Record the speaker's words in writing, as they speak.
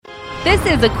This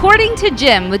is According to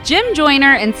Jim with Jim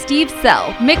Joyner and Steve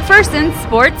Sell, McPherson's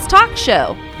sports talk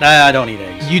show. Nah, I don't eat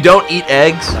eggs. You don't eat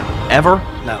eggs? No. Ever?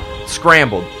 No.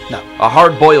 Scrambled? No. A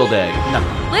hard-boiled egg? No.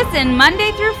 Listen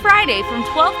Monday through Friday from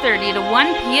 12:30 to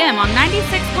 1 p.m. on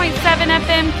 96.7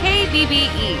 FM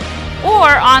KBBE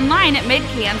or online at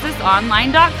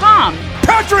midkansasonline.com.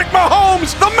 Patrick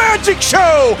Mahomes, the magic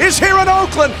show, is here in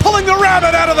Oakland, pulling the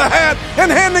rabbit out of the hat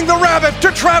and handing the rabbit to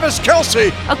Travis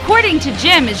Kelce. According to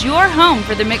Jim is your home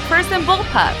for the McPherson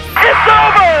Bullpups. It's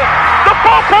over! The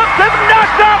Bullpups have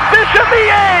knocked out Bishop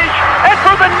Miege, and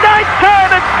for the 9th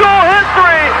time in school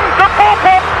history, the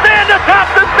Bullpups stand atop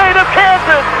the state of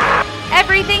Kansas.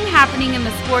 Everything happening in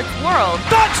the sports world.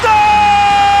 Touchdown!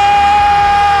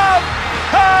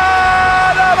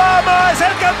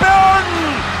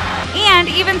 And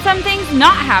even some things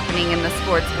not happening in the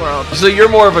sports world. So you're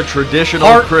more of a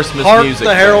traditional Christmas music the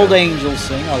fan. Herald Angels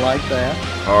sing. I like that.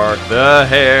 Hark the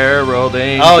Herald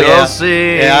Angels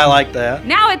sing. Yeah, I like that.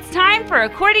 Now it's time for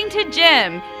According to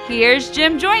Jim. Here's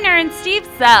Jim Joyner and Steve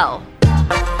Sell.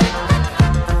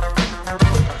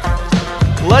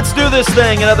 Let's do this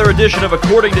thing. Another edition of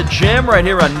According to Jim right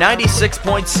here on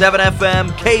 96.7 FM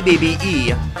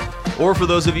KBBE. Or for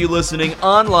those of you listening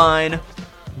online,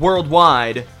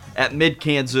 worldwide, at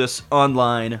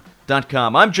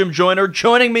midkansasonline.com. I'm Jim Joyner.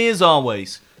 Joining me as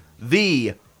always,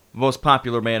 the most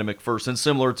popular man in McPherson,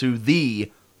 similar to the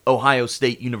Ohio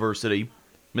State University,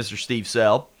 Mr. Steve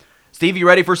Sell. Steve, you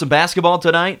ready for some basketball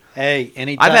tonight? Hey,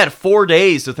 anytime. I've had 4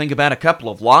 days to think about a couple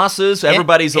of losses.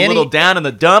 Everybody's a little down in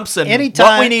the dumps, and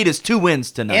what we need is 2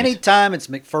 wins tonight. Anytime it's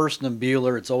McPherson and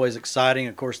Buhler, it's always exciting.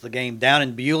 Of course, the game down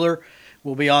in Buhler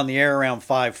will be on the air around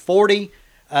 5:40.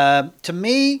 To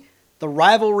me, the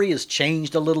rivalry has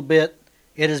changed a little bit.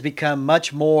 It has become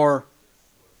much more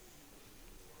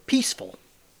peaceful,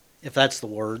 if that's the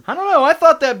word. I don't know. I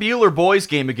thought that Buhler boys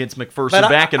game against McPherson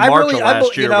back in March of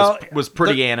last year was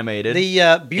pretty animated. The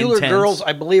Buhler intense. girls,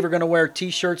 I believe, are going to wear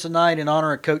T-shirts tonight in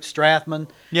honor of Coach Strathman.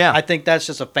 Yeah. I think that's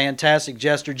just a fantastic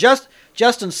gesture.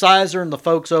 Justin Sizer and the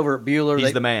folks over at Buhler.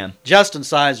 He's the man. Justin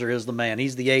Sizer is the man.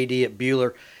 He's the AD at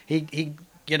Buhler. He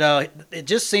it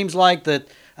just seems like that,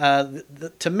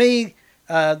 to me,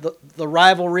 the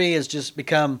rivalry has just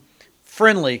become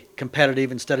friendly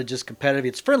competitive instead of just competitive.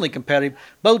 It's friendly competitive.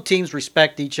 Both teams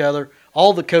respect each other.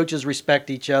 All the coaches respect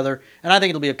each other. And I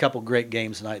think it'll be a couple great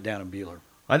games tonight down in Buhler.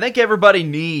 I think everybody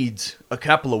needs a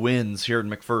couple of wins here in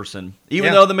McPherson.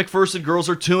 Even though the McPherson girls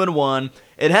are 2-1,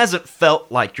 it hasn't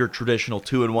felt like your traditional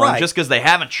 2-1 just because they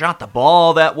haven't shot the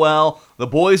ball that well. The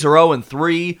boys are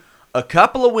 0-3. A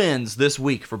couple of wins this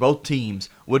week for both teams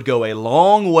would go a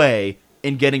long way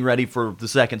in getting ready for the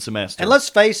second semester. And let's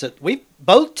face it,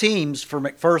 both teams for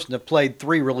McPherson have played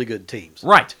 3 really good teams.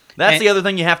 Right. That's the other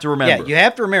thing you have to remember. Yeah, you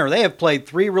have to remember they have played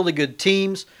 3 really good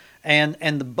teams, and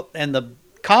the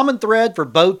common thread for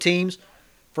both teams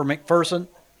for McPherson,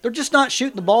 they're just not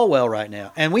shooting the ball well right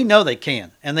now. And we know they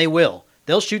can, and they will.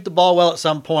 They'll shoot the ball well at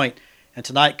some point, and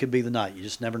tonight could be the night. You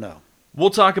just never know. We'll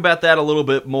talk about that a little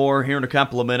bit more here in a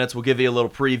couple of minutes. We'll give you a little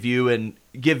preview and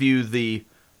give you the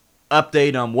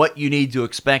update on what you need to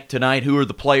expect tonight, who are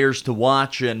the players to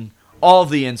watch, and all of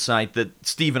the insight that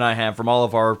Steve and I have from all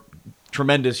of our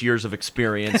tremendous years of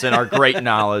experience and our great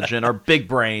knowledge and our big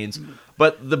brains.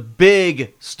 But the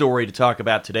big story to talk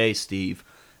about today, Steve,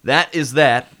 that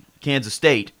Kansas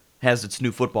State has its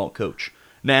new football coach.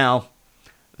 Now,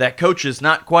 that coach is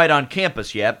not quite on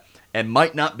campus yet and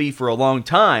might not be for a long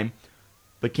time,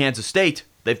 but Kansas State,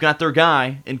 they've got their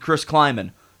guy in Chris Klieman,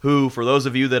 who, for those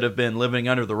of you that have been living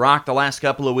under the rock the last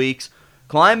couple of weeks,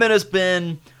 Klieman has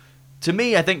been, to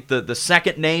me, I think the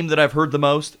second name that I've heard the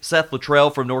most. Seth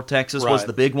Luttrell from North Texas was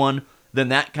the big one. Then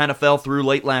that kind of fell through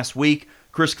late last week.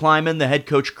 Chris Klieman, the head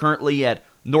coach currently at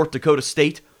North Dakota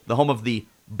State, the home of the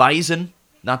Bison,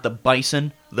 not the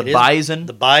Bison, the Bison.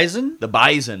 The Bison? The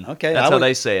Bison. Okay. That's how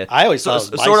they say it. I always thought it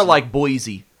was Bison. Sort of like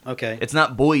Boise. Okay. It's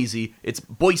not Boise, it's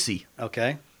Boise.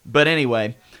 Okay. But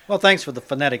anyway. Well, thanks for the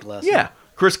phonetic lesson. Yeah.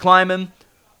 Chris Klieman,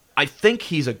 I think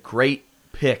he's a great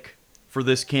pick for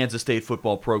this Kansas State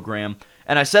football program.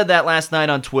 And I said that last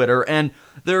night on Twitter, and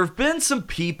there have been some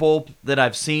people that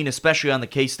I've seen, especially on the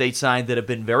K-State side, that have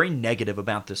been very negative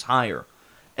about this hire.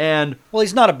 And well,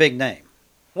 he's not a big name.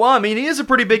 Well, I mean, he is a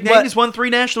pretty big name. He's won 3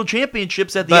 national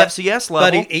championships at the FCS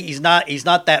level. But he's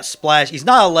not that splash. He's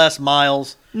not a Les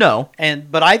Miles. No.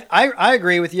 But I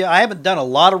agree with you. I haven't done a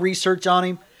lot of research on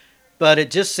him, but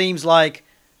it just seems like,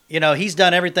 he's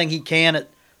done everything he can at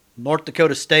North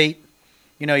Dakota State.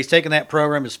 He's taken that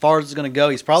program as far as it's going to go.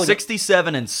 He's probably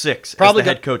 67-6 as the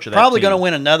head coach of that probably team. going to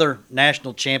win another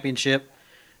national championship.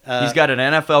 He's got an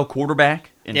NFL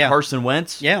quarterback in Carson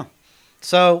Wentz. Yeah.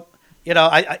 So,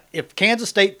 if Kansas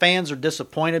State fans are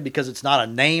disappointed because it's not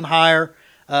a name hire,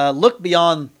 look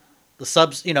beyond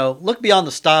the look beyond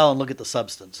the style and look at the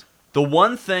substance. The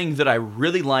one thing that I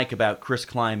really like about Chris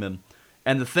Klieman,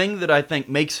 and the thing that I think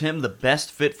makes him the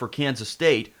best fit for Kansas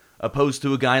State, opposed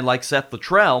to a guy like Seth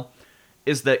Littrell,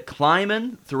 is that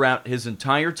Klieman, throughout his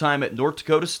entire time at North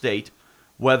Dakota State,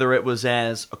 whether it was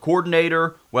as a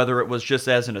coordinator, whether it was just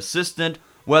as an assistant,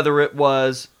 whether it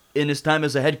was in his time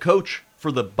as a head coach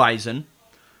for the Bison,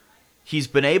 he's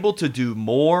been able to do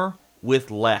more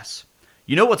with less.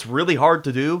 You know what's really hard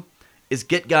to do? Is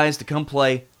get guys to come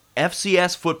play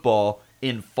FCS football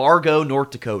in Fargo,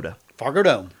 North Dakota. Fargo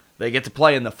Dome. They get to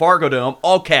play in the Fargo Dome,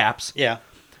 all caps. Yeah.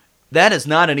 That is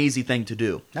not an easy thing to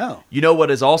do. No. You know what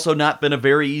has also not been a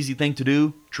very easy thing to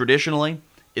do, traditionally,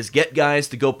 is get guys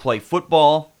to go play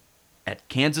football at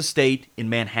Kansas State in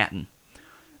Manhattan.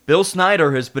 Bill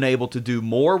Snyder has been able to do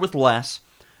more with less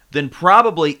than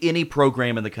probably any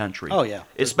program in the country. Oh, yeah.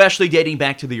 Especially dating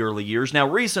back to the early years. Now,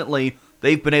 recently,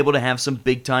 they've been able to have some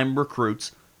big-time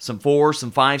recruits, some 4,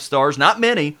 some 5 stars, not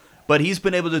many, but he's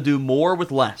been able to do more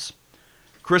with less.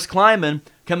 Chris Klieman,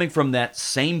 coming from that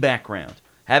same background,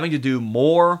 having to do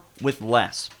more with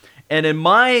less. And in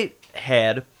my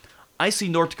head, I see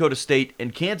North Dakota State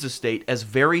and Kansas State as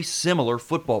very similar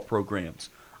football programs.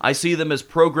 I see them as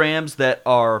programs that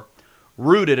are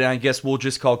rooted, and I guess we'll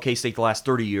just call K-State the last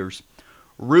 30 years,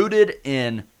 rooted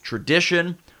in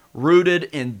tradition, rooted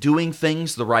in doing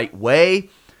things the right way,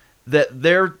 that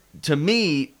they're, to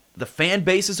me, the fan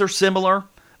bases are similar,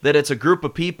 that it's a group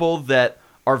of people that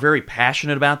are very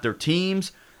passionate about their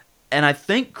teams, and I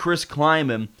think Chris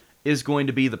Klieman is going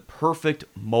to be the perfect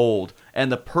mold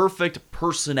and the perfect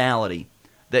personality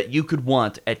that you could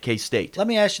want at K-State. Let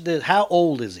me ask you this. How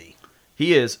old is he?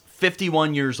 He is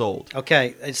 51 years old.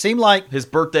 Okay. It seemed like... His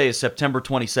birthday is September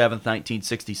 27th,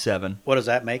 1967. What does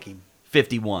that make him?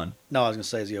 51. No, I was going to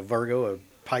say, is he a Virgo, a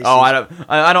Pisces? Oh,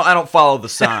 I don't follow the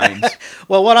signs.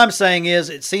 Well, what I'm saying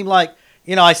is, it seemed like,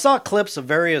 I saw clips of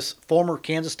various former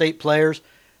Kansas State players.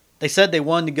 They said they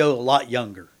wanted to go a lot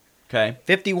younger. Okay.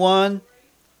 51.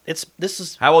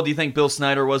 How old do you think Bill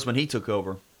Snyder was when he took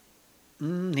over?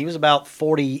 He was about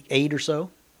 48 or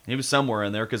so. He was somewhere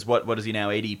in there, because what is he now,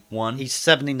 81? He's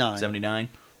 79. 79.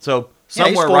 So Yeah,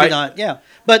 he's somewhere 49. right. Yeah,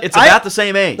 but It's about the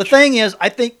same age. The thing is, I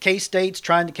think K-State's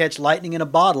trying to catch lightning in a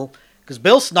bottle because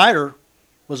Bill Snyder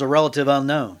was a relative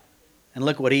unknown, and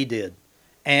look what he did.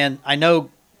 And I know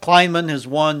Klieman has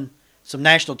won some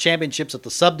national championships at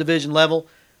the subdivision level,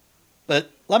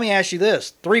 but let me ask you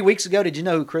this: 3 weeks ago, did you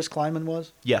know who Chris Klieman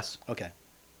was? Yes. Okay,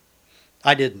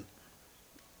 I didn't.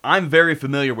 I'm very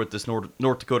familiar with this North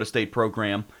Dakota State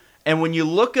program, and when you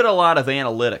look at a lot of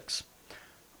analytics,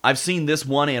 I've seen this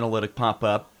one analytic pop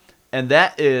up, and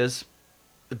that is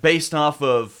based off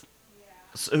of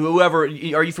whoever. Are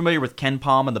you familiar with Ken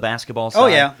Palm and the basketball side? Oh,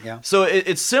 yeah. So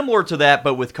it's similar to that,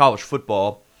 but with college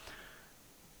football.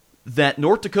 That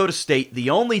North Dakota State,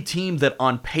 the only team that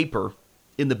on paper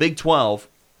in the Big 12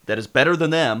 that is better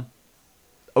than them,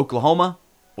 Oklahoma,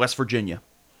 West Virginia.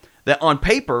 That on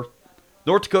paper,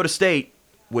 North Dakota State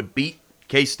would beat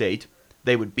K-State,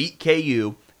 they would beat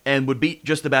KU, and would beat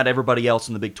just about everybody else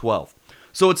in the Big 12.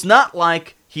 So it's not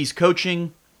like he's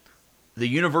coaching the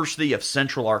University of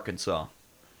Central Arkansas.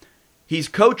 He's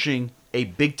coaching a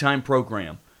big-time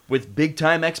program with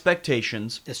big-time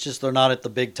expectations. It's just they're not at the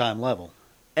big-time level.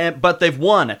 But they've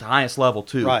won at the highest level,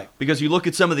 too. Right. Because you look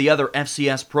at some of the other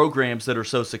FCS programs that are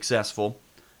so successful.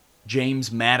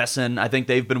 James Madison, I think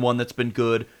they've been one that's been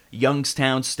good.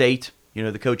 Youngstown State,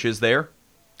 the coach is there.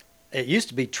 It used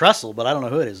to be Tressel, but I don't know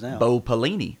who it is now. Bo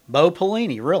Pelini. Bo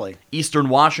Pelini, really. Eastern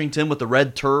Washington with the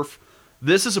red turf.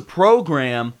 This is a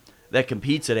program that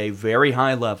competes at a very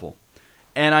high level.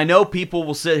 And I know people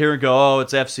will sit here and go, oh,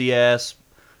 it's FCS.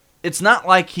 It's not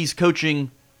like he's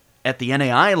coaching at the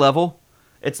NAI level.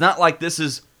 It's not like this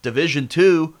is Division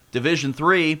II, Division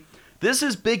III. This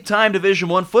is big-time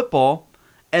Division I football.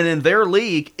 And in their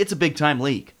league, it's a big-time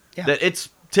league. Yeah. That it's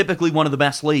typically one of the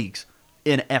best leagues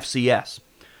in FCS.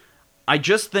 I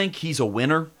just think he's a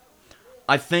winner.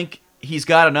 I think he's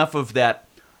got enough of that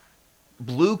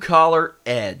blue-collar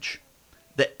edge,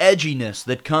 the edginess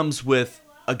that comes with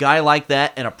a guy like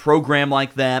that and a program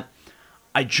like that.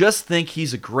 I just think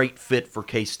he's a great fit for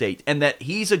K-State, and that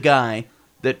he's a guy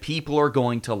that people are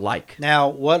going to like. Now,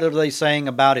 what are they saying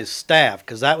about his staff?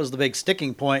 Because that was the big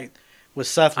sticking point with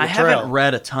Seth Littrell. I haven't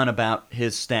read a ton about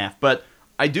his staff, but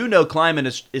I do know Klieman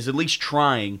is at least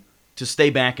trying to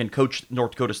stay back and coach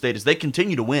North Dakota State as they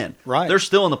continue to win. Right. They're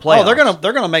still in the playoffs. Oh,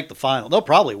 they're gonna make the final. They'll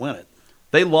probably win it.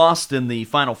 They lost in the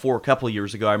Final Four a couple of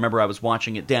years ago. I remember I was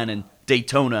watching it down in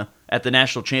Daytona at the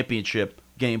national championship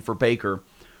game for Baker.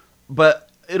 But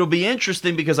it'll be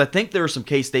interesting because I think there are some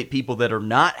K-State people that are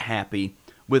not happy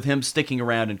with him sticking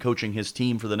around and coaching his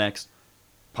team for the next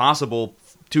possible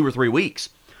 2 or 3 weeks.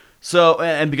 So,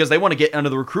 and because they want to get under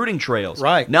the recruiting trails.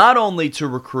 Right. Not only to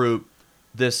recruit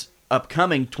this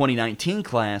upcoming 2019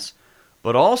 class,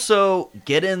 but also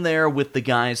get in there with the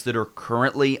guys that are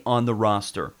currently on the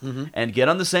roster and get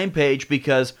on the same page,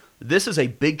 because this is a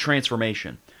big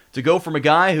transformation. To go from a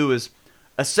guy who has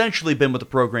essentially been with the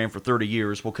program for 30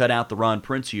 years, we'll cut out the Ron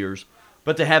Prince years,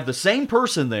 but to have the same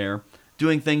person there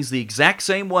doing things the exact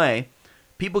same way,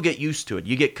 people get used to it.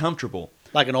 You get comfortable.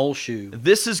 Like an old shoe.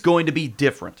 This is going to be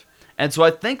different. And so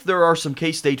I think there are some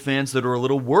K-State fans that are a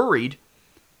little worried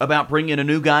about bringing a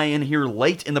new guy in here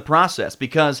late in the process,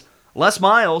 because Les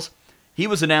Miles, he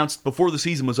was announced before the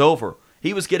season was over.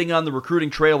 He was getting on the recruiting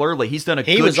trail early. He's done a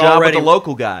good job with the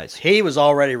local guys. He was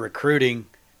already recruiting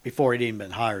before he'd even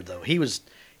been hired, though. He was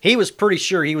pretty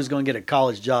sure he was going to get a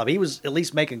college job. He was at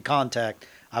least making contact,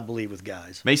 I believe, with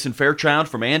guys. Mason Fairchild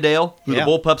from Andale, who the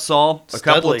Bullpup saw a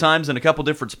couple of times in a couple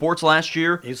different sports last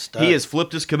year. He has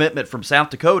flipped his commitment from South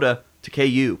Dakota to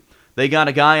KU. They got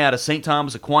a guy out of St.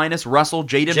 Thomas Aquinas,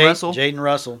 Jaden Russell. Jaden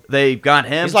Russell. They got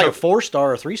him. He's like a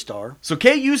 4-star or 3-star. So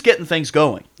KU's getting things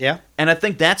going. Yeah. And I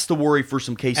think that's the worry for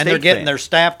some K-State fans. And they're getting their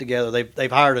staff together.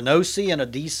 They've hired an OC and a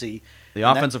DC. The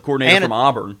offensive coordinator from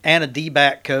Auburn. And a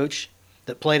D-back coach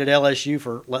that played at LSU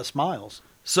for Les Miles.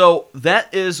 So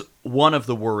that is one of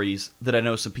the worries that I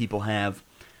know some people have.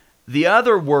 The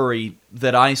other worry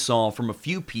that I saw from a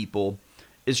few people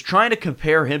is trying to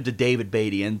compare him to David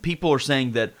Beatty. And people are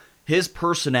saying that his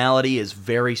personality is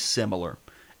very similar,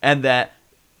 and that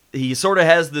he sort of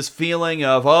has this feeling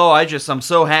of, I'm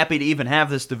so happy to even have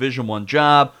this Division I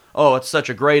job. Oh, it's such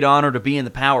a great honor to be in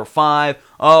the Power 5.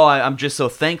 Oh, I'm just so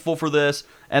thankful for this.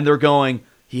 And they're going,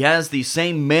 he has these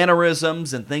same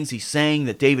mannerisms and things he's saying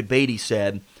that David Beatty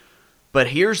said. But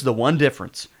here's the one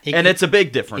difference, and it's a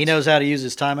big difference. He knows how to use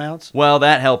his timeouts? Well,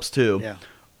 that helps too. Yeah.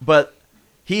 But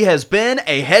he has been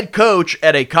a head coach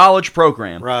at a college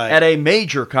program, right. At a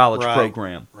major college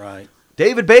program. Right.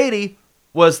 David Beatty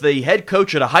was the head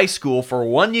coach at a high school for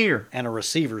 1 year. And a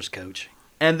receivers coach.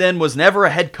 And then was never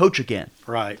a head coach again.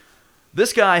 Right.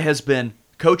 This guy has been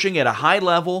coaching at a high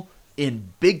level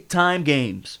in big-time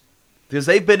games, because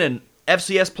they've been in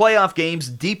FCS playoff games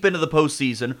deep into the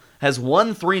postseason, has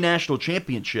won 3 national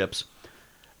championships.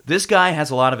 This guy has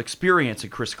a lot of experience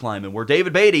at Chris Kleiman, where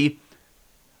David Beatty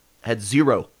had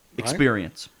 0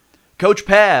 experience. Right. Coach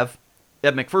Pav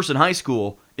at McPherson High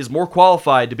School is more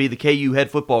qualified to be the KU head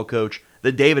football coach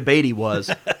than David Beatty was,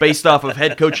 based off of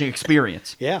head coaching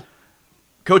experience. Yeah.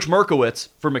 Coach Merkowitz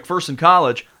for McPherson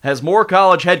College has more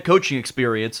college head coaching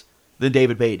experience than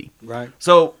David Beatty. Right.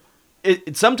 So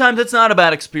sometimes it's not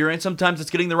about experience. Sometimes it's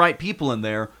getting the right people in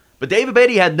there. But David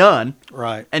Beatty had none.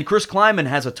 Right. And Chris Kleiman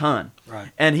has a ton.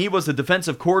 Right. And he was the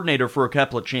defensive coordinator for a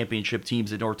couple of championship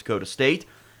teams at North Dakota State.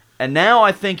 And now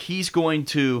I think he's going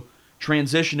to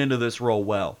transition into this role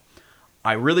well.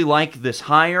 I really like this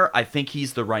hire. I think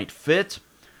he's the right fit.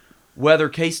 Whether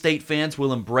K-State fans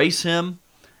will embrace him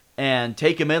and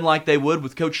take him in like they would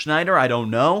with Coach Snyder, I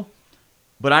don't know.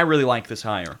 But I really like this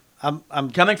hire. I'm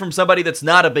coming from somebody that's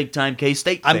not a big-time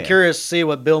K-State fan. I'm curious to see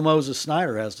what Bill Moses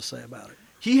Snyder has to say about it.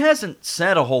 He hasn't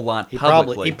said a whole lot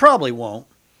publicly. He probably won't.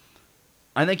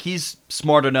 I think he's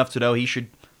smart enough to know he should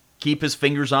keep his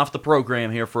fingers off the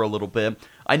program here for a little bit.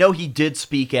 I know he did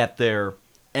speak at their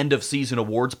end-of-season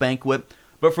awards banquet,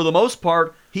 but for the most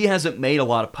part, he hasn't made a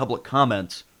lot of public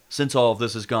comments since all of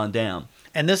this has gone down.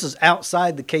 And this is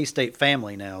outside the K-State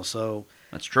family now, so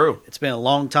that's true. It's been a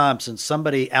long time since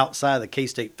somebody outside the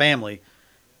K-State family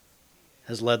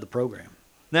has led the program.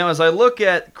 Now, as I look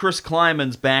at Chris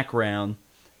Kleiman's background,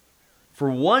 for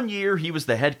 1 year he was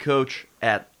the head coach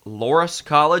at Loras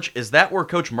College. Is that where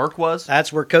Coach Merck was?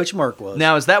 That's where Coach Merck was.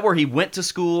 Now, is that where he went to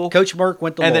school? Coach Merck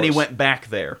went to Loras. And then he went back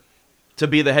there to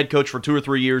be the head coach for 2 or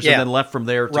 3 years, and then left from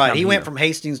there to come He went here. from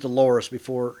Hastings to Loras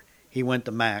before he went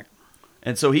to Mac.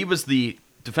 And so he was the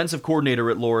defensive coordinator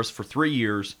at Loras for 3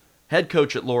 years, head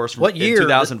coach at Loras from What year? In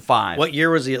 2005. What year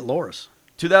was he at Loras?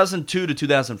 2002 to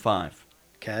 2005.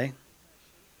 Okay.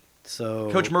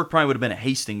 So Coach Merck probably would have been at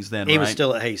Hastings then, right? He was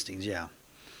still at Hastings, yeah.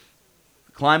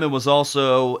 Kleiman was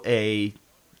also a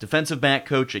defensive back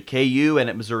coach at KU and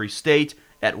at Missouri State,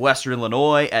 at Western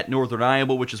Illinois, at Northern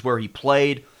Iowa, which is where he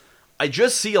played. I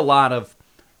just see a lot of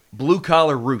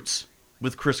blue-collar roots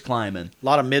with Chris Kleiman. A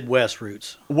lot of Midwest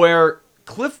roots. Where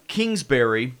Cliff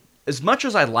Kingsbury, as much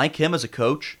as I like him as a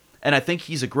coach, and I think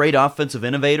he's a great offensive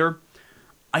innovator,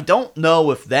 I don't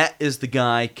know if that is the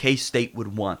guy K-State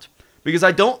would want. because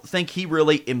I don't think he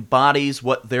really embodies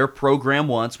what their program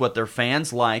wants, what their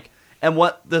fans like, and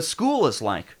what the school is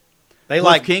like. They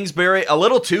Cliff like Kingsbury, a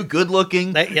little too good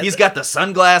looking. He's got the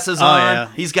sunglasses on.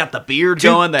 Yeah. He's got the beard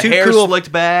going, the hair cool,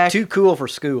 slicked back. Too cool for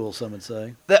school, some would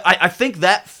say. I think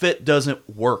that fit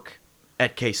doesn't work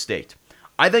at K-State.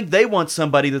 I think they want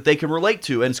somebody that they can relate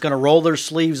to. And It's going to roll their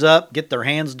sleeves up, get their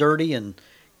hands dirty, and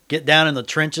get down in the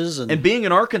trenches. And being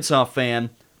an Arkansas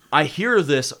fan, I hear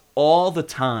this all the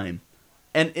time.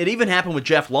 And it even happened with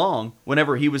Jeff Long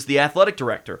whenever he was the athletic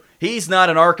director. He's not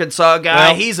an Arkansas guy.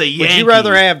 Well, he's a Yankee. Would you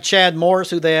rather have Chad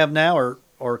Morris, who they have now, or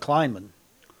Kleinman?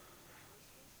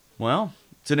 Well,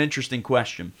 it's an interesting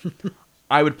question.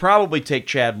 I would probably take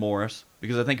Chad Morris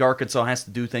because I think Arkansas has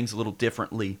to do things a little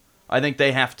differently. I think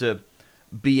they have to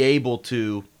be able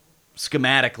to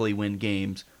schematically win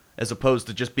games as opposed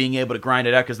to just being able to grind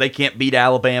it out because they can't beat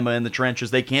Alabama in the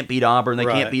trenches. They can't beat Auburn. They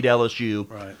can't beat LSU.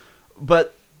 Right.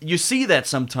 But you see that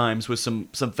sometimes with some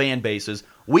fan bases.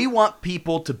 We want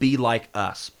people to be like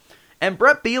us. And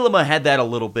Brett Bielema had that a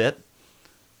little bit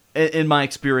in my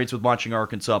experience with watching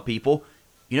Arkansas people.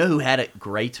 You know who had it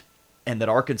great and that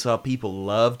Arkansas people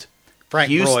loved? Frank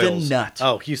Houston Broyles. Nutt.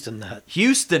 Oh, Houston Nutt.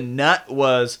 Houston Nutt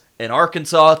was an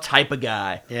Arkansas type of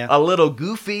guy. Yeah. A little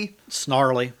goofy.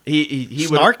 Snarly. He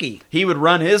Snarky. He would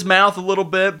run his mouth a little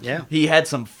bit. Yeah. He had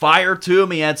some fire to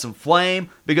him. He had some flame.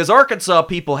 Because Arkansas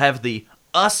people have the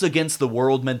us against the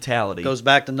world mentality. Goes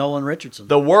back to Nolan Richardson.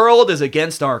 The world is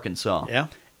against Arkansas. Yeah.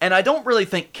 And I don't really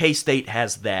think K-State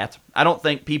has that. I don't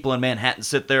think people in Manhattan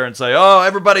sit there and say, oh,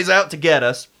 everybody's out to get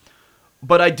us.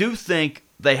 But I do think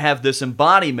they have this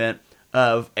embodiment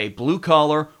of a blue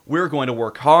collar, we're going to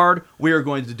work hard, we are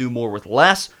going to do more with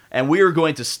less, and we are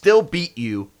going to still beat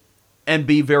you and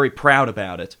be very proud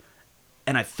about it.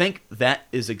 And I think that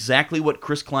is exactly what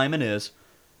Chris Klieman is,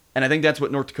 and I think that's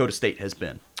what North Dakota State has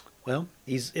been. Well,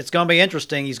 it's going to be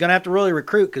interesting. He's going to have to really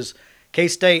recruit because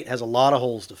K-State has a lot of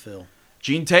holes to fill.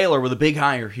 Gene Taylor with a big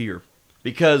hire here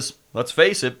because, let's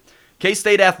face it,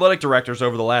 K-State athletic directors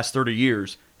over the last 30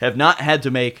 years have not had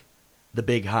to make the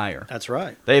big hire. That's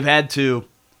right. They've had to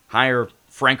hire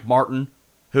Frank Martin,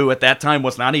 who at that time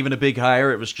was not even a big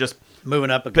hire. It was just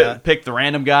moving up a guy. Pick the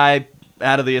random guy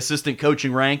out of the assistant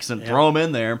coaching ranks and throw him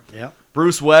in there. Yeah.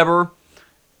 Bruce Weber,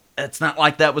 it's not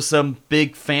like that was some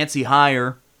big fancy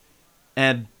hire.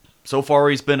 And so far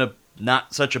he's been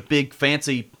not such a big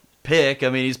fancy pick. I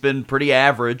mean, he's been pretty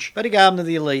average. But he got him to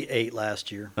the Elite Eight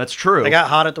last year. That's true. They got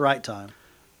hot at the right time.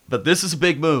 But this is a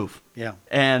big move. Yeah.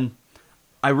 And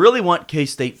I really want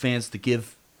K-State fans to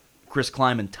give Chris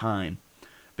Klieman time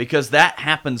because that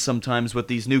happens sometimes with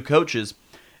these new coaches.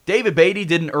 David Beatty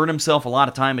didn't earn himself a lot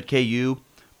of time at KU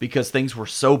because things were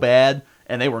so bad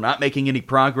and they were not making any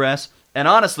progress. And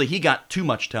honestly, he got too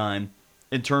much time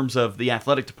in terms of the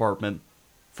athletic department.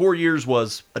 4 years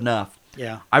was enough.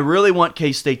 Yeah. I really want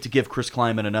K-State to give Chris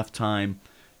Klieman enough time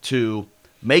to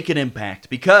make an impact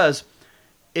because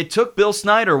it took Bill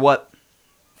Snyder,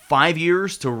 5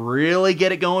 years to really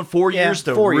get it going? 4 years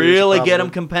to 4 years, really get probably. them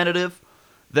competitive?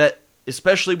 That,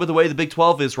 especially with the way the Big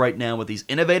 12 is right now with these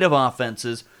innovative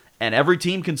offenses and every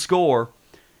team can score,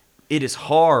 it is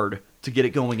hard to get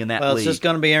it going in that Well, league. it's just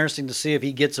going to be interesting to see if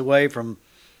he gets away from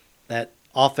that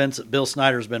offense that Bill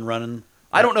Snyder's been running.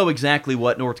 I don't know exactly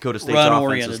what North Dakota State's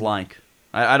offense is like.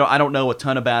 I don't know a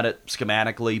ton about it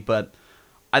schematically, but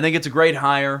I think it's a great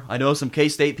hire. I know some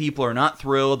K-State people are not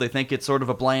thrilled. They think it's sort of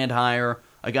a bland hire,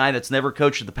 a guy that's never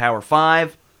coached at the Power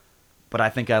 5, but I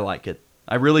think I like it.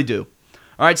 I really do.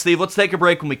 All right, Steve, let's take a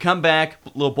break. When we come back,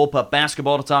 a little bullpup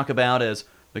basketball to talk about as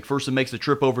McPherson makes the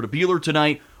trip over to Buhler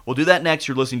tonight. We'll do that next.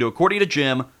 You're listening to According to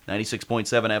Jim, 96.7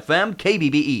 FM,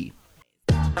 KBBE.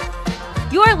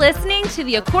 You're listening to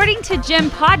the According to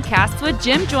Jim podcast with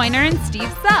Jim Joyner and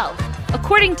Steve Self.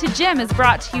 According to Jim is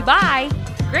brought to you by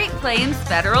Great Plains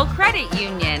Federal Credit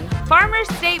Union, Farmers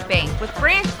State Bank with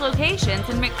branch locations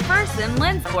in McPherson,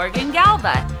 Lindsborg, and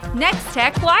Galva, Next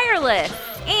Tech Wireless,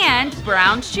 and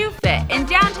Brown Shoe Fit in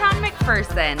downtown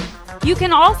McPherson. You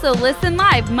can also listen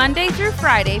live Monday through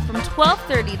Friday from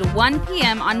 12:30 to 1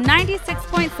 p.m. on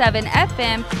 96.7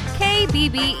 FM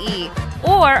KBBE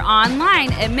or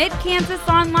online at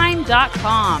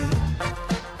midkansasonline.com.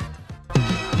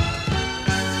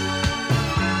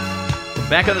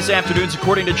 Back on this afternoon's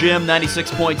According to Jim,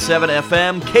 96.7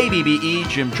 FM, KBBE,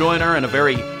 Jim Joyner, and a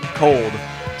very cold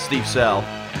Steve Sell.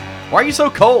 Why are you so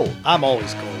cold? I'm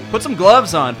always cold. Put some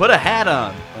gloves on. Put a hat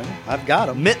on. Well, I've got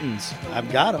them. Mittens. I've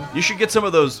got them. You should get some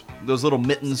of those little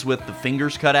mittens with the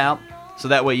fingers cut out, so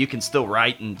that way you can still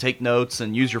write and take notes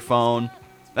and use your phone.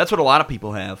 That's what a lot of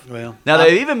people have. Well, now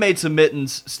they've even made some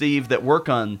mittens, Steve, that work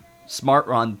on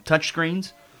touch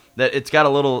screens. that it's got a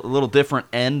little different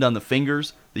end on the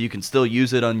fingers that you can still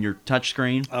use it on your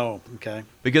touchscreen. Oh, okay.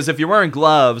 Because if you're wearing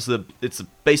gloves, it's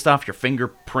based off your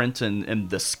fingerprint and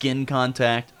the skin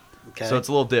contact. Okay. So it's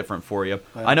a little different for you.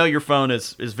 I know your phone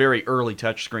is very early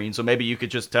touchscreen, so maybe you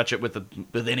could just touch it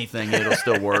with anything and it'll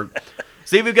still work.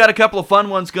 Steve, we've got a couple of fun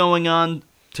ones going on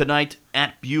tonight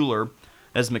at Buhler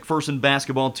as McPherson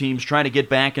basketball teams trying to get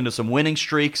back into some winning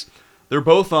streaks. They're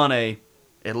both on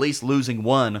at least losing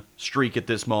one streak at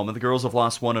this moment. The girls have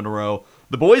lost 1 in a row.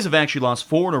 The boys have actually lost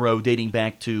 4 in a row dating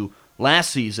back to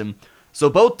last season. So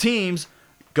both teams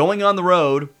going on the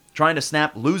road, trying to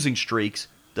snap losing streaks,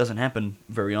 doesn't happen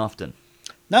very often.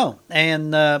 No,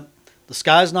 and the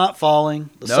sky's not falling.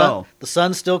 No. The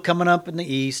sun's still coming up in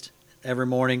the east every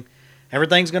morning.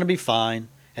 Everything's going to be fine.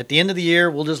 At the end of the year,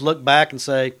 we'll just look back and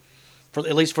say,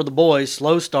 at least for the boys,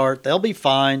 slow start. They'll be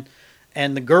fine.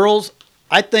 And the girls,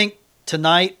 I think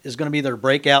tonight is going to be their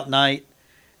breakout night,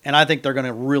 and I think they're going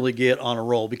to really get on a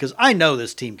roll because I know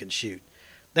this team can shoot.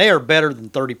 They are better than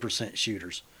 30%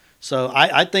 shooters. So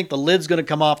I think the lid's going to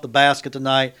come off the basket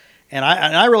tonight, and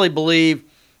I really believe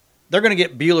they're going to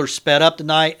get Buhler sped up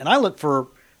tonight, and I look for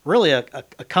really a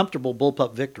comfortable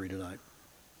bullpup victory tonight.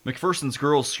 McPherson's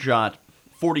girls shot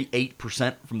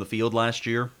 48% from the field last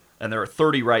year, and they're at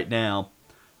 30 right now.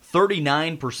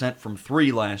 39% from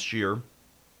 3 last year.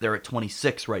 They're at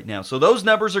 26 right now. So those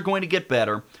numbers are going to get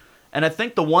better. And I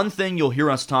think the one thing you'll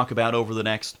hear us talk about over the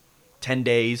next 10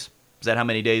 days, is that how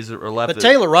many days are left? But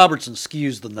Taylor Robertson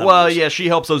skews the numbers. Well, yeah, she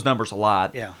helps those numbers a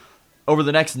lot. Yeah. Over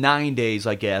the next 9 days,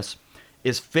 I guess,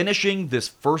 is finishing this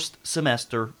first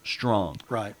semester strong.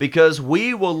 Right. Because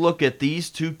we will look at these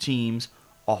two teams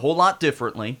a whole lot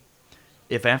differently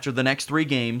if after the next 3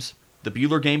 games, the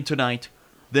Buhler game tonight,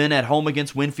 then at home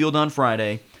against Winfield on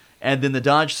Friday, and then the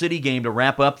Dodge City game to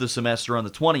wrap up the semester on the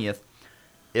 20th,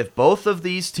 if both of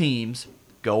these teams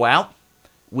go out,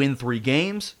 win 3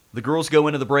 games, the girls go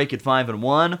into the break at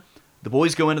 5-1, the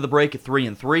boys go into the break at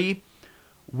 3-3,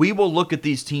 we will look at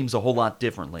these teams a whole lot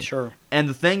differently. Sure. And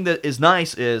the thing that is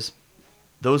nice is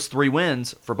those 3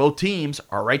 wins for both teams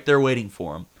are right there waiting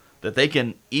for them, that they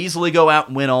can easily go out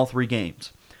and win all 3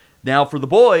 games. Now for the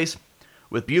boys,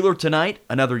 with Buhler tonight,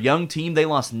 another young team, they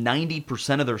lost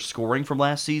 90% of their scoring from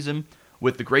last season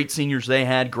with the great seniors they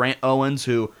had. Grant Owens,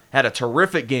 who had a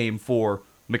terrific game for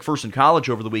McPherson College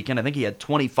over the weekend. I think he had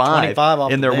 25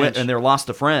 off in the their bench. in their loss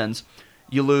to friends.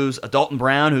 You lose a Dalton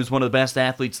Brown, who's one of the best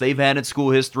athletes they've had in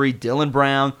school history. Dylan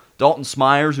Brown, Dalton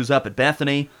Smyers, who's up at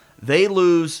Bethany. They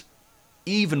lose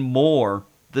even more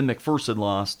than McPherson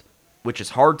lost, which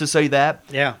is hard to say that.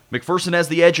 Yeah. McPherson has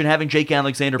the edge in having Jake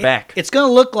Alexander back. It's going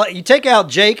to look like, you take out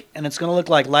Jake, and it's going to look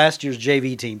like last year's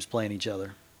JV teams playing each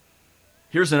other.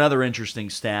 Here's another interesting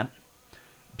stat.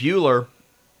 Buhler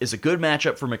is a good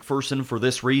matchup for McPherson for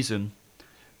this reason.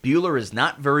 Buhler is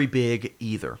not very big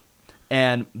either.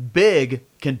 And big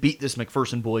can beat this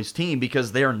McPherson boys team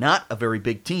because they are not a very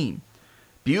big team.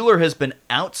 Buhler has been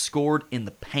outscored in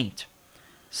the paint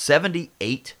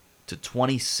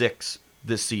 78-26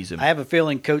 this season. I have a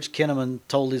feeling Coach Kinnaman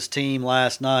told his team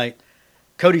last night,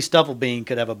 Cody Stufflebean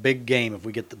could have a big game if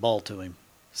we get the ball to him.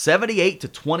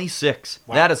 78-26.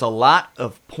 Wow. That is a lot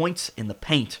of points in the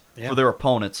paint Yeah. for their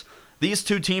opponents. These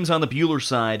two teams on the Buhler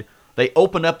side, they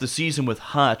opened up the season with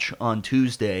Hutch on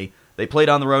Tuesday. They played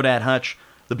on the road at Hutch.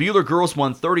 The Buhler girls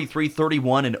won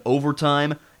 33-31 in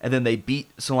overtime, and then they beat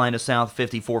Salina South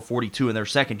 54-42 in their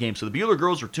second game. So the Buhler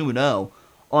girls are 2-0.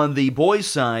 On the boys'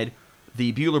 side,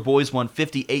 the Buhler boys won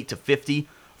 58-50.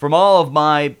 From all of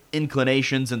my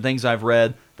inclinations and things I've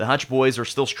read, the Hutch boys are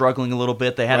still struggling a little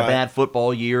bit. They had a Right. bad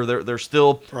football year. They're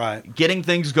still Right. getting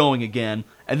things going again.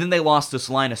 And then they lost to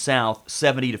Salina South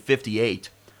 70-58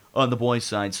 on the boys'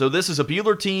 side. So this is a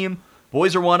Buhler team.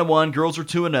 Boys are 1-1. Girls are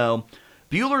 2-0.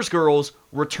 Buhler's girls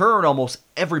return almost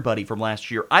everybody from last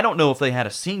year. I don't know if they had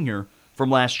a senior from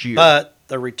last year. But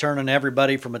they're returning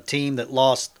everybody from a team that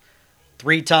lost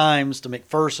 3 times to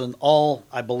McPherson, all,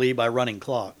 I believe, by running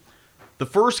clock. The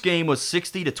first game was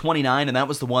 60-29, and that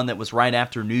was the one that was right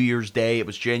after New Year's Day. It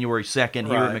was January 2nd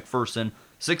here at Right. McPherson,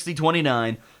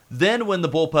 60-29. Then when the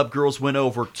Bullpup girls went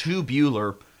over to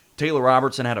Buhler, Taylor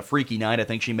Robertson had a freaky night. I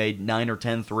think she made 9 or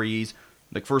 10 threes.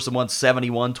 McPherson won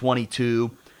 71-22.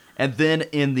 And then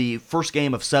in the first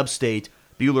game of Sub-State,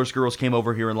 Buhler's girls came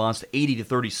over here and lost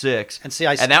 80-36. And see,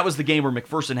 and that was the game where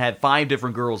McPherson had 5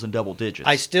 different girls in double digits.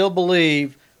 I still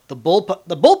believe the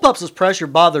Bullpups' pressure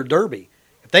bothered Derby.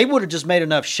 If they would have just made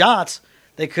enough shots,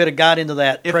 they could have got into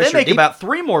that if pressure. they make about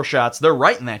 3 more shots, they're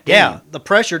right in that game. Yeah, the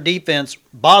pressure defense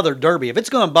bothered Derby. If it's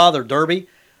going to bother Derby,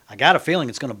 I got a feeling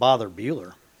it's going to bother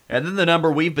Buhler. And then the number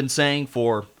we've been saying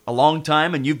for a long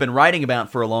time, and you've been writing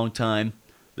about for a long time,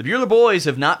 The Buhler boys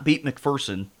have not beat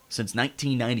McPherson since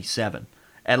 1997.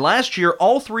 And last year,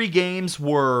 all 3 games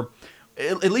were,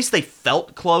 at least they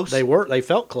felt close. They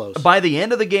felt close. By the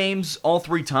end of the games, all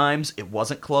 3 times, it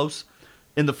wasn't close.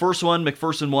 In the first one,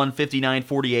 McPherson won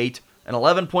 59-48, an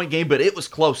 11-point game, but it was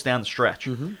close down the stretch.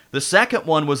 Mm-hmm. The second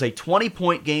one was a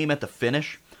 20-point game at the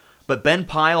finish, but Ben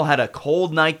Pyle had a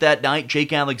cold night that night.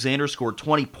 Jake Alexander scored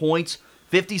 20 points,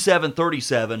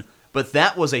 57-37, but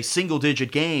that was a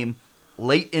single-digit game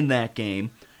late in that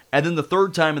game. And then the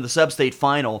third time in the sub-state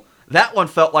final, that one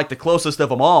felt like the closest of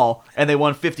them all, and they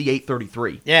won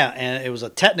 58-33. Yeah, and it was a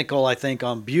technical, I think,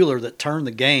 on Buhler that turned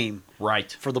the game.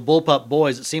 Right. For the Bullpup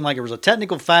boys, it seemed like it was a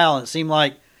technical foul, and it seemed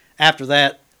like after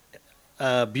that,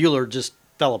 Buhler just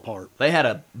fell apart. They had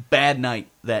a bad night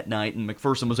that night, and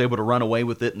McPherson was able to run away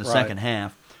with it in the second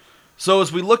half. So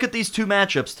as we look at these 2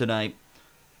 matchups tonight,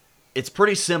 it's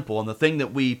pretty simple, and the thing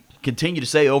that we continue to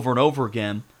say over and over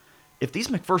again, if these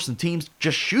McPherson teams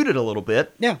just shoot it a little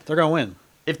bit, yeah, they're going to win.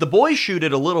 If the boys shoot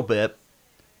it a little bit,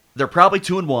 they're probably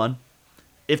 2-1.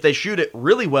 If they shoot it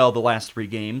really well the last 3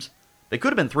 games, they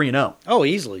could have been 3-0. Oh,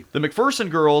 easily. The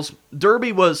McPherson girls,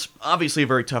 Derby was obviously a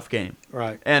very tough game.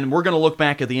 Right. And we're going to look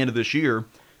back at the end of this year,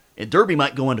 and Derby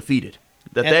might go undefeated.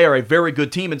 They are a very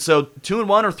good team. And so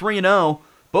 2-1 or 3-0,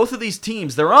 both of these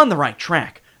teams, they're on the right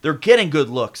track. They're getting good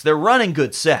looks. They're running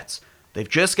good sets. They've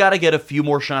just got to get a few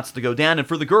more shots to go down. And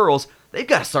for the girls, they've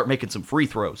got to start making some free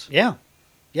throws. Yeah.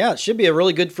 Yeah, it should be a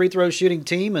really good free throw shooting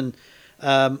team. And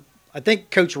I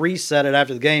think Coach Reese said it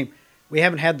after the game. We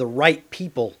haven't had the right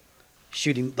people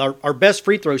shooting. Our best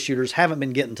free throw shooters haven't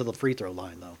been getting to the free throw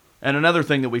line, though. And another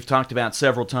thing that we've talked about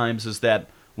several times is that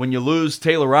when you lose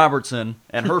Taylor Robertson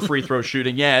and her free throw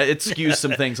shooting, yeah, it skews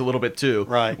some things a little bit too.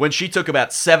 Right. When she took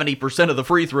about 70% of the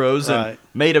free throws and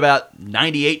made about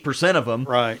 98% of them,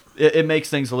 it makes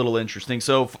things a little interesting.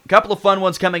 So a couple of fun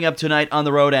ones coming up tonight on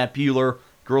the road at Buhler.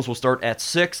 Girls will start at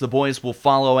 6. The boys will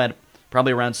follow at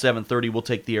probably around 7:30. We'll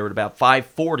take the air at about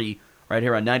 5:40 right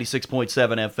here on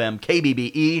 96.7 FM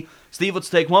KBBE. Steve, let's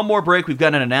take one more break. We've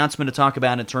got an announcement to talk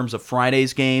about in terms of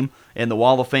Friday's game and the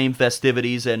Wall of Fame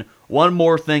festivities, and one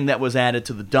more thing that was added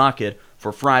to the docket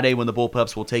for Friday when the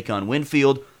Bullpups will take on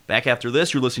Winfield. Back after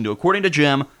this, you're listening to According to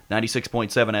Jim,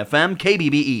 96.7 FM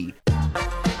KBBE.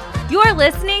 You're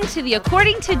listening to the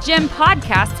According to Jim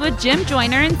podcast with Jim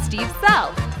Joyner and Steve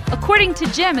Self. According to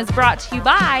Jim is brought to you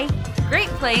by Great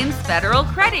Plains Federal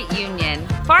Credit Union,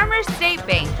 Farmers State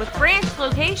Bank with branch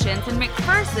locations in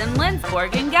McPherson,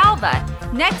 Lindsborg, and Galva,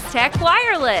 Next Tech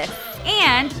Wireless,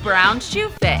 and Brown Shoe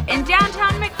Fit in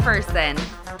downtown McPherson.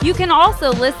 You can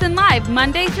also listen live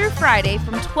Monday through Friday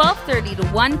from 12:30 to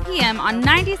 1 p.m. on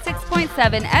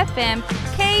 96.7 FM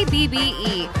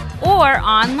KBBE or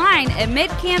online at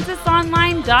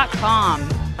midkansasonline.com.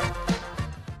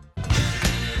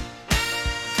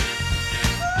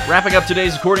 Wrapping up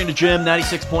today's According to Jim,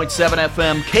 96.7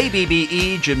 FM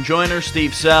KBBE, Jim Joyner,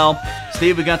 Steve Sell.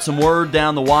 Steve, we got some word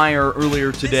down the wire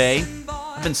earlier today.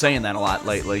 I've been saying that a lot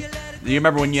lately. Do you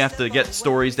remember when you have to get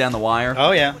stories down the wire?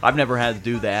 Oh, yeah. I've never had to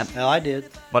do that. Well, I did.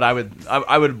 But I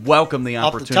would welcome the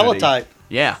opportunity. Off the teletype.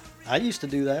 Yeah. I used to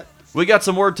do that. We got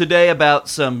some word today about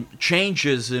some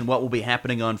changes in what will be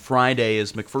happening on Friday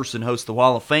as McPherson hosts the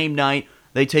Wall of Fame night.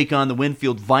 They take on the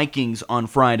Winfield Vikings on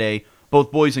Friday,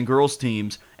 both boys and girls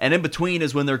teams. And in between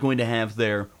is when they're going to have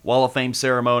their Wall of Fame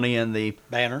ceremony and the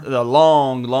banner, the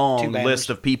long list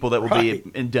of people that will be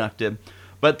inducted.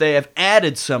 But they have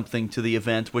added something to the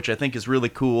event, which I think is really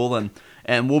cool,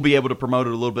 and we'll be able to promote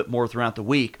it a little bit more throughout the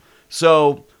week.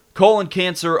 So, Colon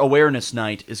Cancer Awareness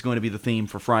Night is going to be the theme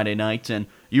for Friday night, and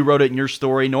you wrote it in your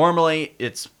story. Normally,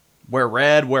 it's wear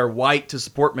red, wear white to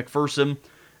support McPherson,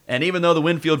 and even though the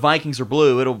Winfield Vikings are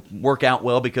blue, it'll work out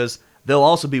well because they'll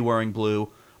also be wearing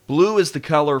blue. Blue is the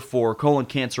color for colon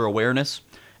cancer awareness.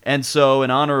 And so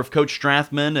in honor of Coach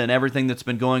Strathman and everything that's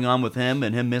been going on with him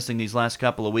and him missing these last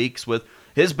couple of weeks with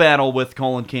his battle with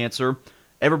colon cancer,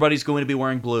 everybody's going to be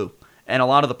wearing blue. And a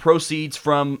lot of the proceeds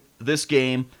from this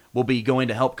game will be going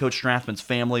to help Coach Strathman's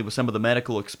family with some of the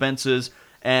medical expenses.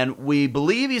 And we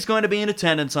believe he's going to be in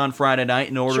attendance on Friday night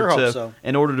in order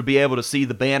to be able to see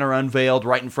the banner unveiled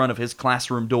right in front of his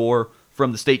classroom door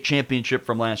from the state championship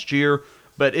from last year.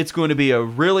 But it's going to be a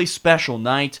really special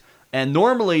night. And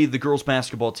normally the girls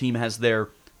basketball team has their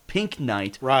pink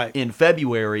night in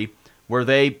February where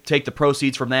they take the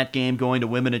proceeds from that game going to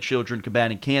women and children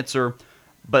combating cancer.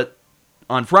 But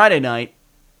on Friday night,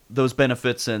 those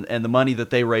benefits and the money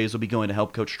that they raise will be going to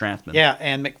help Coach Strathman. Yeah,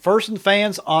 and McPherson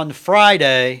fans on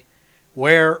Friday,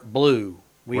 wear blue.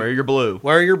 Wear your blue.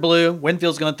 Wear your blue.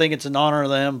 Winfield's going to think it's in honor of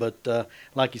them, but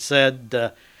like you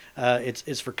said,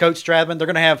 it's for Coach Strathman. They're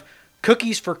going to have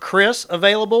cookies for Chris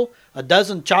available, a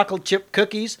dozen chocolate chip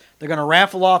cookies. They're going to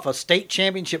raffle off a state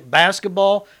championship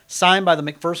basketball signed by the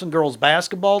McPherson girls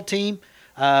basketball team.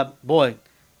 Boy,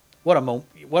 what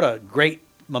a great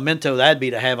memento that'd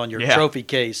be to have on your trophy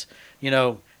case. You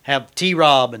know, have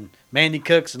T-Rob and Mandy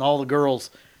Cooks and all the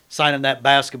girls signing that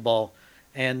basketball.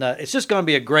 And it's just going to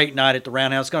be a great night at the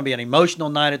Roundhouse. It's going to be an emotional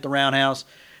night at the Roundhouse.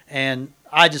 And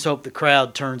I just hope the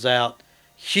crowd turns out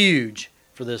huge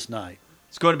for this night.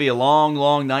 It's going to be a long,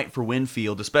 long night for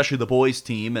Winfield, especially the boys'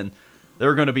 team, and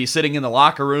they're going to be sitting in the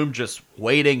locker room just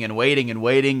waiting and waiting and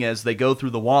waiting as they go through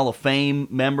the Wall of Fame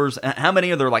members. How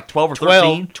many are there, like 12 or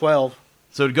 13? 12.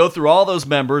 So to go through all those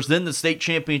members, then the state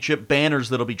championship banners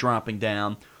that'll be dropping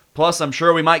down. Plus, I'm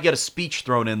sure we might get a speech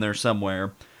thrown in there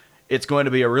somewhere. It's going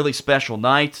to be a really special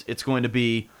night. It's going to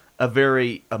be a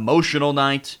very emotional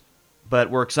night, but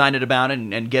we're excited about it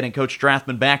and getting Coach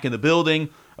Strathman back in the building.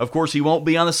 Of course, he won't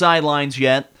be on the sidelines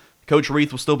yet. Coach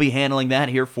Reith will still be handling that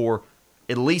here for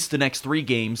at least the next 3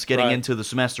 games getting into the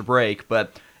semester break.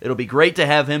 But it'll be great to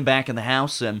have him back in the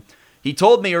house. And he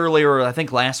told me earlier, I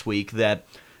think last week, that,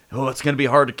 it's going to be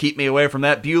hard to keep me away from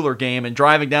that Buhler game and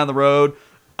driving down the road.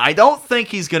 I don't think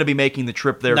he's going to be making the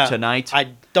trip there tonight.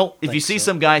 I don't If think you see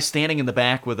so. some guy standing in the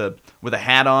back with a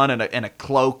hat on and a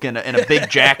cloak and a big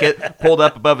jacket pulled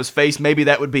up above his face, maybe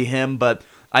that would be him. But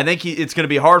I think it's going to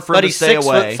be hard for him to stay away.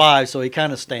 But he's 6'5", so he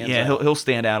kind of stands out. Yeah, he'll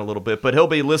stand out a little bit. But he'll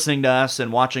be listening to us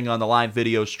and watching on the live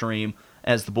video stream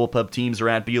as the Bullpup teams are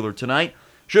at Buhler tonight.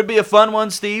 Should be a fun one,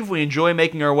 Steve. We enjoy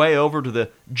making our way over to the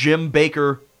Jim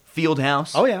Baker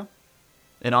Fieldhouse. Oh, yeah.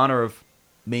 In honor of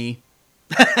me,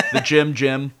 the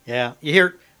Jim. Yeah, you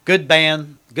hear good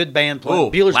band play.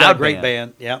 Ooh, Buehler's got loud a great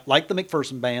band. band. Yeah, like the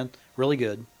McPherson band. Really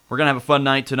good. We're going to have a fun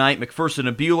night tonight. McPherson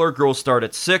and Buhler. Girls start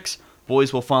at 6.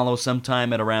 Boys will follow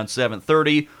sometime at around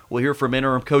 7:30. We'll hear from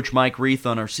interim coach Mike Reith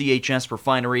on our CHS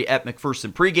Refinery at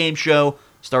McPherson pregame show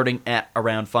starting at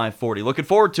around 5:40. Looking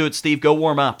forward to it, Steve. Go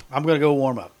warm up. I'm going to go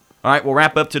warm up. All right, we'll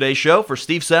wrap up today's show. For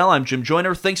Steve Sell, I'm Jim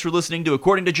Joyner. Thanks for listening to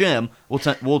According to Jim.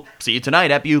 We'll see you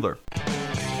tonight at Buhler.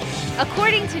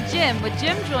 According to Jim, with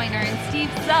Jim Joyner and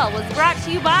Steve Sell, was brought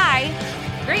to you by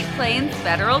Great Plains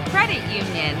Federal Credit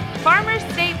Union, Farmers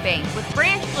State Bank with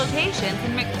branch locations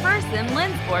in McPherson,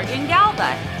 Lindsborg, and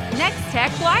Galva, Next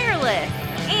Tech Wireless,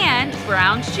 and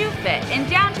Brown Shoe Fit in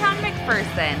downtown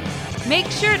McPherson. Make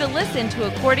sure to listen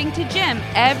to According to Jim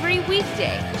every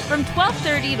weekday from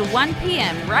 12:30 to 1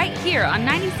 p.m. right here on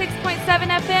 96.7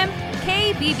 FM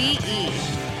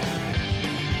KBBE.